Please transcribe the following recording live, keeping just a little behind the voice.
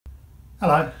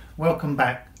Hello, welcome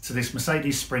back to this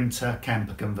Mercedes Sprinter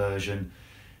camper conversion.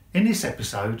 In this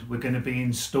episode we're going to be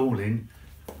installing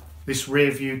this rear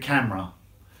view camera.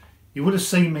 You would have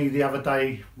seen me the other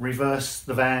day reverse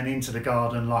the van into the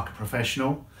garden like a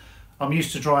professional. I'm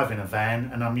used to driving a van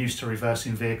and I'm used to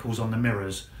reversing vehicles on the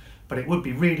mirrors, but it would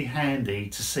be really handy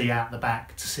to see out the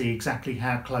back to see exactly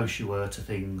how close you were to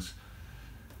things.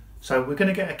 So we're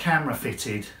going to get a camera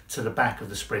fitted to the back of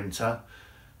the Sprinter.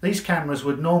 These cameras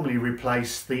would normally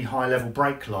replace the high level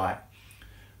brake light.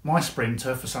 My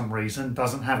Sprinter for some reason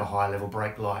doesn't have a high level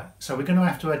brake light, so we're going to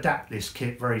have to adapt this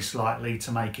kit very slightly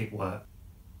to make it work.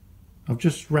 I've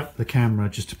just wrapped the camera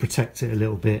just to protect it a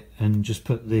little bit and just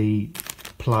put the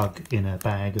plug in a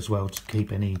bag as well to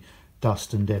keep any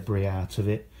dust and debris out of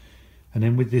it. And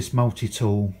then with this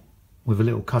multi-tool with a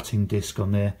little cutting disc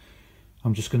on there,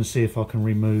 I'm just going to see if I can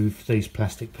remove these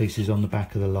plastic pieces on the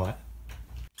back of the light.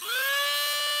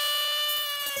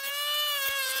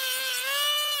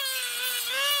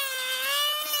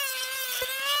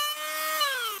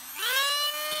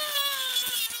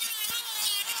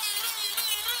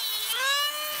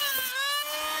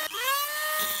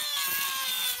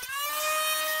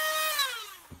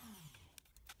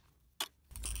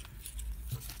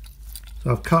 So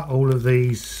I've cut all of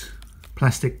these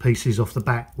plastic pieces off the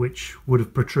back which would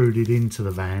have protruded into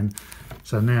the van.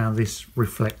 So now this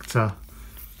reflector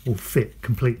will fit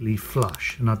completely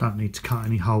flush and I don't need to cut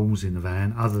any holes in the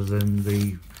van other than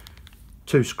the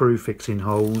 2 screw fixing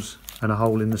holes and a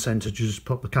hole in the centre to just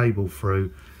pop the cable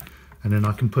through, and then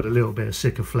I can put a little bit of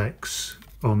Sikaflex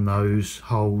on those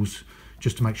holes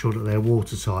just to make sure that they're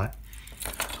watertight.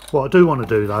 What I do want to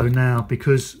do though now,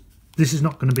 because this is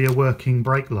not going to be a working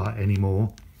brake light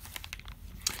anymore,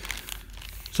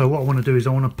 so what I want to do is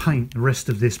I want to paint the rest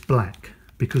of this black,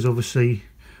 because obviously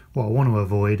what I want to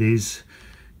avoid is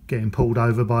getting pulled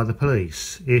over by the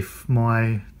police. If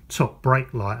my top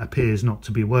brake light appears not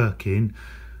to be working,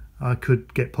 I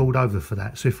could get pulled over for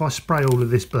that. So if I spray all of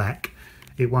this black,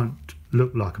 it won't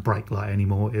look like a brake light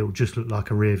anymore, it will just look like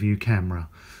a rear view camera.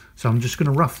 So I'm just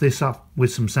going to rough this up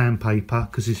with some sandpaper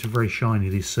because it's very shiny,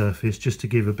 this surface, just to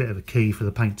give a bit of a key for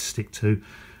the paint to stick to,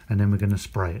 and then we're going to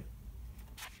spray it.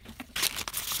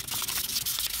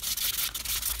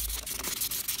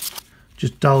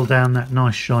 Just dull down that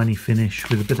nice shiny finish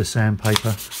with a bit of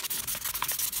sandpaper.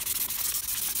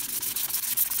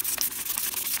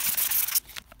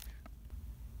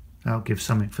 That'll give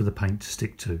something for the paint to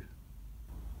stick to.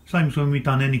 Same as when we've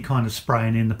done any kind of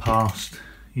spraying in the past.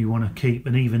 You want to keep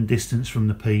an even distance from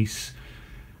the piece.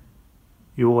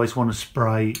 You always want to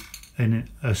spray in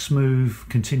a smooth,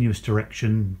 continuous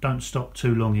direction. Don't stop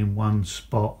too long in one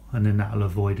spot, and then that'll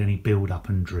avoid any build up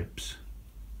and drips.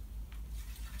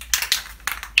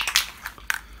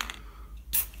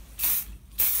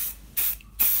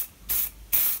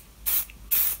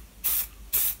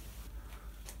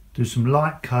 Do some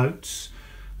light coats,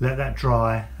 let that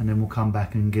dry, and then we'll come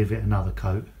back and give it another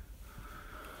coat.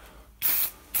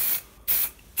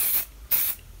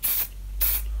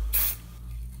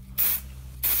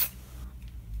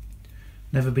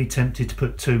 Never be tempted to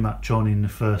put too much on in the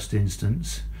first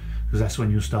instance, because that's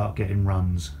when you'll start getting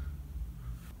runs.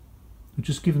 We've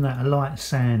just given that a light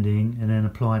sanding and then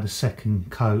applied a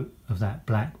second coat of that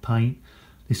black paint.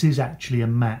 This is actually a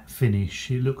matte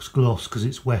finish. It looks gloss because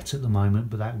it's wet at the moment,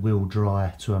 but that will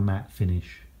dry to a matte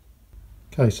finish.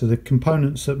 Okay, so the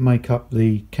components that make up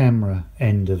the camera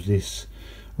end of this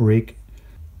rig,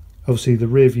 obviously the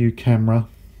rear view camera,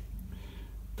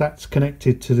 that's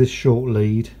connected to this short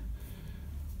lead,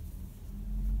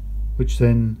 which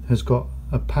then has got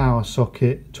a power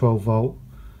socket, 12 volt,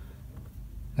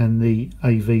 and the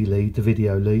AV lead, the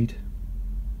video lead.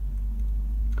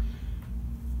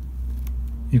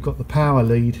 You've got the power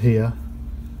lead here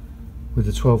with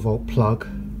the 12 volt plug,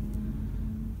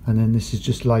 and then this is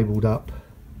just labelled up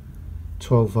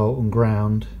 12 volt and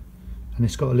ground, and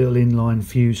it's got a little inline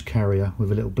fuse carrier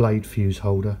with a little blade fuse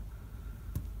holder,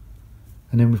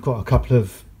 and then we've got a couple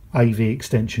of AV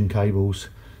extension cables.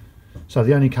 So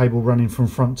the only cable running from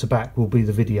front to back will be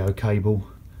the video cable,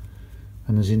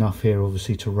 and there's enough here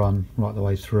obviously to run right the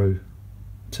way through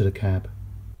to the cab.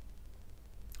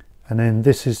 And then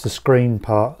this is the screen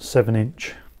part,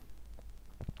 7-inch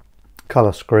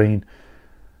colour screen,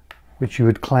 which you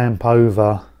would clamp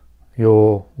over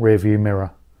your rear view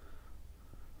mirror.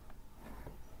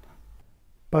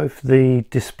 Both the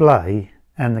display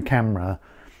and the camera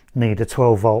need a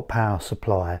 12 volt power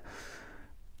supply.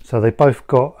 So they both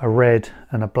got a red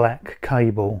and a black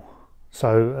cable.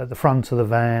 So at the front of the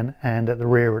van and at the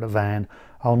rear of the van,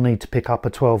 I'll need to pick up a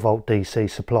 12 volt DC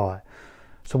supply.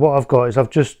 So what I've got is I've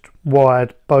just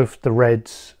wired both the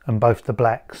reds and both the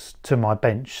blacks to my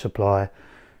bench supply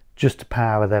just to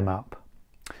power them up.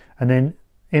 And then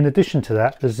in addition to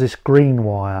that, there's this green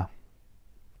wire,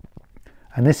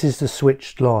 and this is the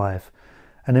switched live.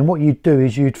 And then what you'd do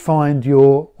is you'd find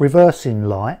your reversing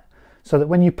light, so that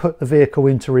when you put the vehicle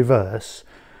into reverse,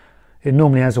 it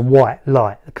normally has a white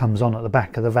light that comes on at the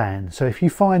back of the van. So if you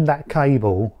find that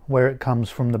cable where it comes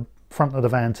from the front of the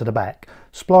van to the back,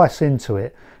 splice into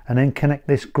it and then connect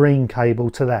this green cable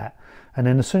to that, and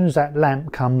then as soon as that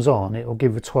lamp comes on, it will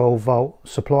give a 12-volt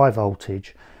supply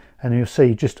voltage. And you'll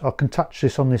see, just I can touch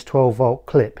this on this 12-volt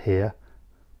clip here,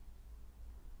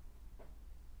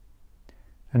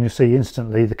 and you'll see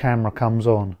instantly the camera comes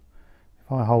on.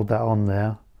 If I hold that on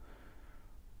there,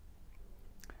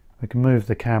 we can move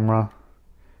the camera,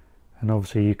 and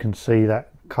obviously you can see that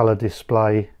colour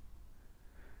display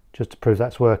just to prove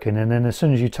that's working. And then as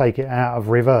soon as you take it out of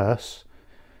reverse,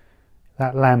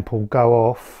 that lamp will go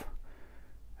off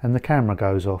and the camera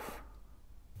goes off.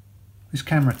 This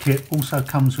camera kit also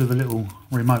comes with a little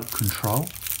remote control.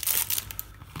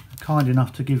 They're kind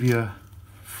enough to give you a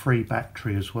free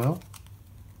battery as well.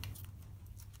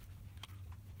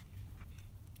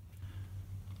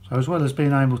 So as well as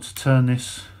being able to turn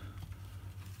this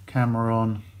camera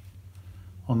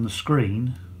on the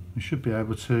screen, we should be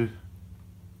able to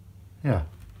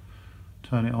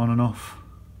turn it on and off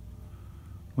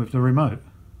with the remote.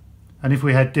 And if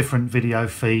we had different video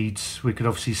feeds, we could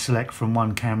obviously select from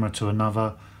one camera to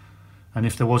another, and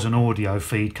if there was an audio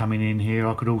feed coming in here,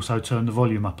 I could also turn the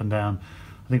volume up and down.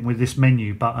 I think with this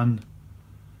menu button,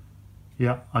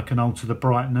 I can alter the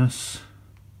brightness,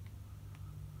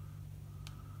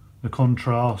 the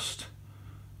contrast,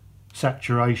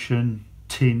 saturation,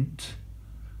 tint,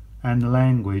 and the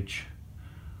language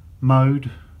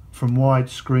mode from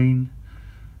widescreen,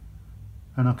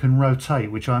 and I can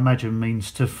rotate, which I imagine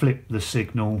means to flip the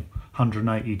signal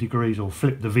 180 degrees or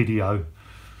flip the video.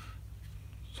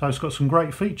 So it's got some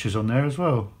great features on there as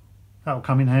well. That'll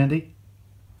come in handy.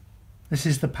 This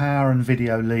is the power and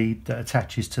video lead that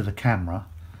attaches to the camera.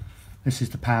 This is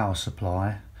the power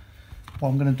supply. What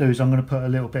I'm going to do is I'm going to put a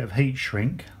little bit of heat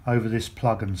shrink over this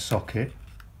plug and socket.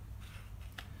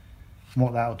 And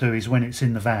what that'll do is when it's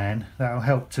in the van, that'll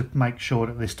help to make sure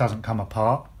that this doesn't come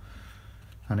apart,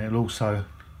 and it'll also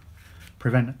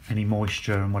prevent any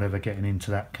moisture and whatever getting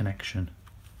into that connection.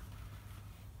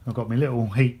 I've got my little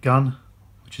heat gun,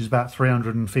 which is about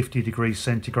 350 degrees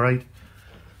centigrade.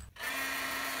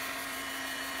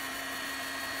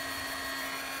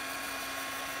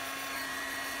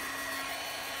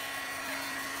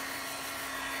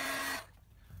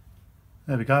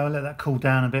 There we go, I'll let that cool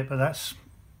down a bit, but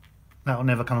that'll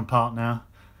never come apart now.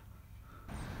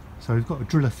 So we've got to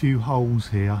drill a few holes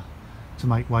here to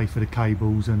make way for the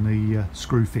cables and the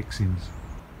screw fixings.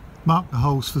 Mark the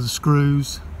holes for the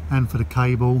screws and for the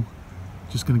cable,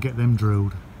 just going to get them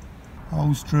drilled.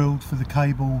 Holes drilled for the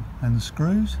cable and the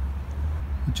screws.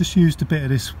 I've just used a bit of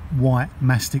this white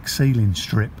mastic sealing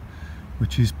strip,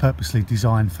 which is purposely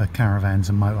designed for caravans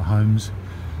and motorhomes,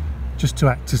 just to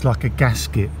act as like a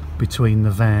gasket between the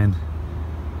van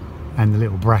and the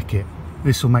little bracket.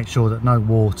 This will make sure that no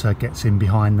water gets in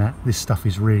behind that. This stuff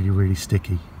is really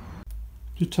sticky.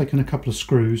 Just taken a couple of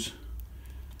screws,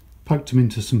 poked them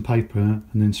into some paper and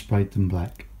then sprayed them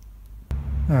black.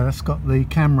 Now that's got the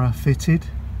camera fitted.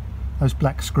 Those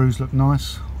black screws look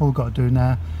nice. All we've got to do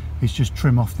now is just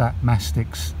trim off that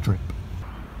mastic strip.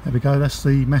 There we go, that's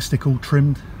the mastic all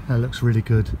trimmed. That looks really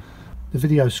good. The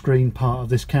video screen part of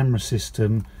this camera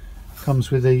system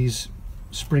comes with these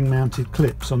spring mounted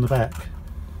clips on the back,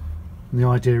 and the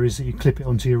idea is that you clip it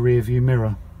onto your rear view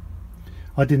mirror.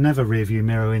 I didn't have a rear view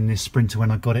mirror in this Sprinter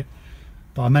when I got it,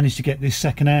 but I managed to get this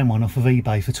second hand one off of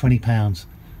eBay for £20,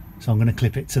 so I'm going to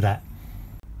clip it to that.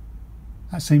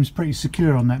 That seems pretty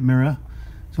secure on that mirror,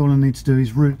 so all I need to do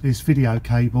is route this video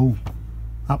cable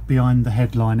up behind the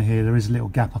headliner here. There is a little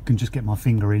gap I can just get my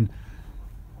finger in,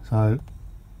 so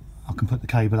I can put the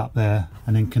cable up there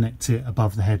and then connect it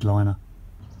above the headliner.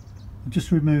 I've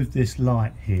just removed this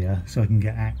light here so I can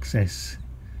get access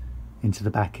into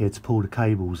the back here to pull the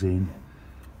cables in.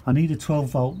 I need a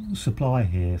 12-volt supply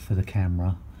here for the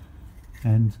camera,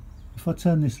 and if I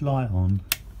turn this light on,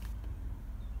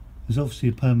 there's obviously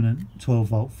a permanent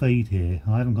 12-volt feed here.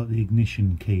 I haven't got the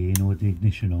ignition key in or the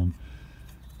ignition on,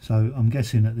 so I'm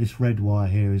guessing that this red wire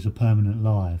here is a permanent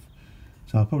live.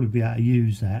 So I'll probably be able to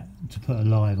use that to put a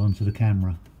live onto the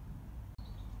camera.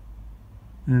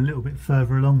 And a little bit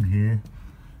further along here,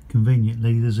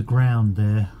 conveniently, there's a ground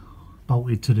there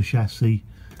bolted to the chassis,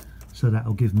 so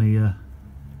that'll give me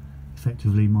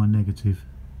effectively my negative.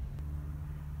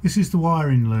 This is the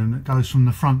wiring loom that goes from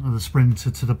the front of the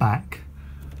Sprinter to the back,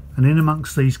 and in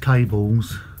amongst these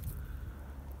cables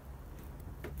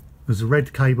there's a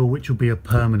red cable which will be a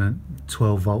permanent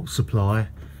 12-volt supply,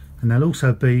 and there'll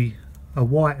also be a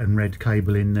white and red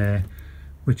cable in there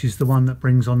which is the one that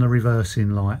brings on the reversing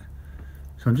light.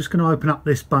 So I'm just going to open up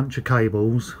this bunch of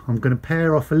cables. I'm going to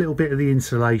pare off a little bit of the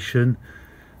insulation,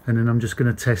 and then I'm just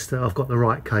going to test that I've got the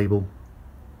right cable.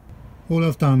 All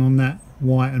I've done on that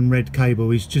white and red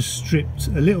cable is just stripped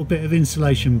a little bit of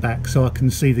insulation back so I can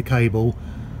see the cable.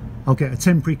 I'll get a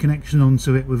temporary connection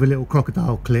onto it with a little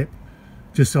crocodile clip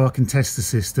just so I can test the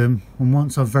system, and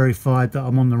once I've verified that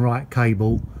I'm on the right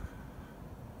cable,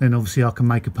 then obviously I can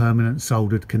make a permanent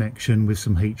soldered connection with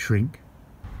some heat shrink.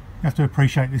 You have to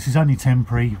appreciate this is only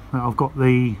temporary. I've got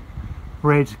the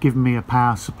red giving me a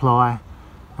power supply,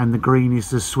 and the green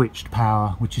is the switched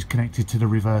power which is connected to the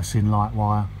reversing light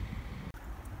wire.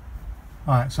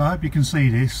 Alright, so I hope you can see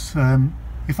this.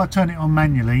 If I turn it on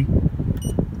manually,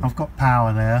 I've got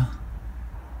power there.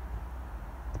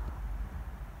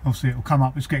 Obviously it will come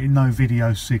up, it's getting no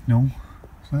video signal.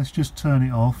 So let's just turn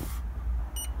it off.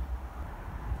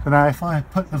 So now if I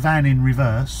put the van in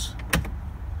reverse,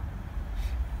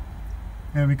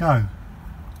 there we go.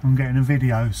 I'm getting a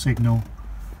video signal.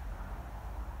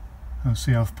 I'll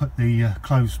see I've put the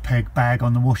clothes peg bag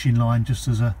on the washing line just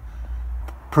as a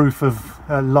proof of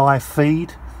a live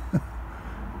feed.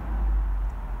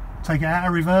 Take it out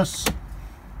of reverse,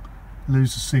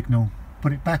 lose the signal.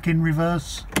 Put it back in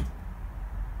reverse,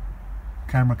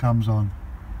 camera comes on.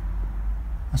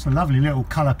 That's a lovely little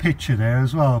colour picture there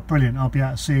as well. Brilliant. I'll be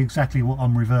able to see exactly what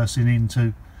I'm reversing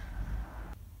into.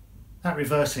 That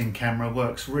reversing camera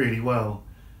works really well,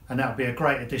 and that'll be a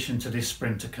great addition to this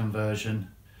Sprinter conversion.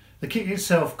 The kit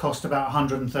itself cost about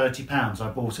 £130. I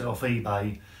bought it off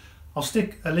eBay. I'll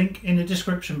stick a link in the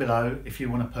description below if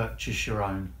you want to purchase your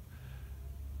own.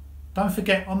 Don't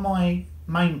forget, on my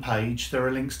main page there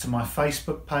are links to my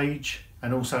Facebook page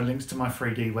and also links to my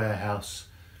 3D warehouse.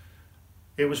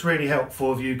 It was really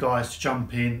helpful of you guys to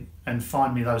jump in and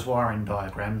find me those wiring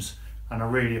diagrams, and I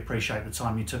really appreciate the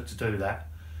time you took to do that.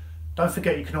 Don't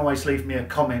forget, you can always leave me a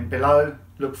comment below.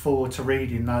 Look forward to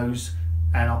reading those,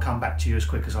 and I'll come back to you as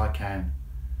quick as I can.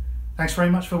 Thanks very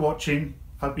much for watching.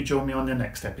 Hope you join me on the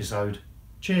next episode.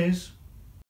 Cheers.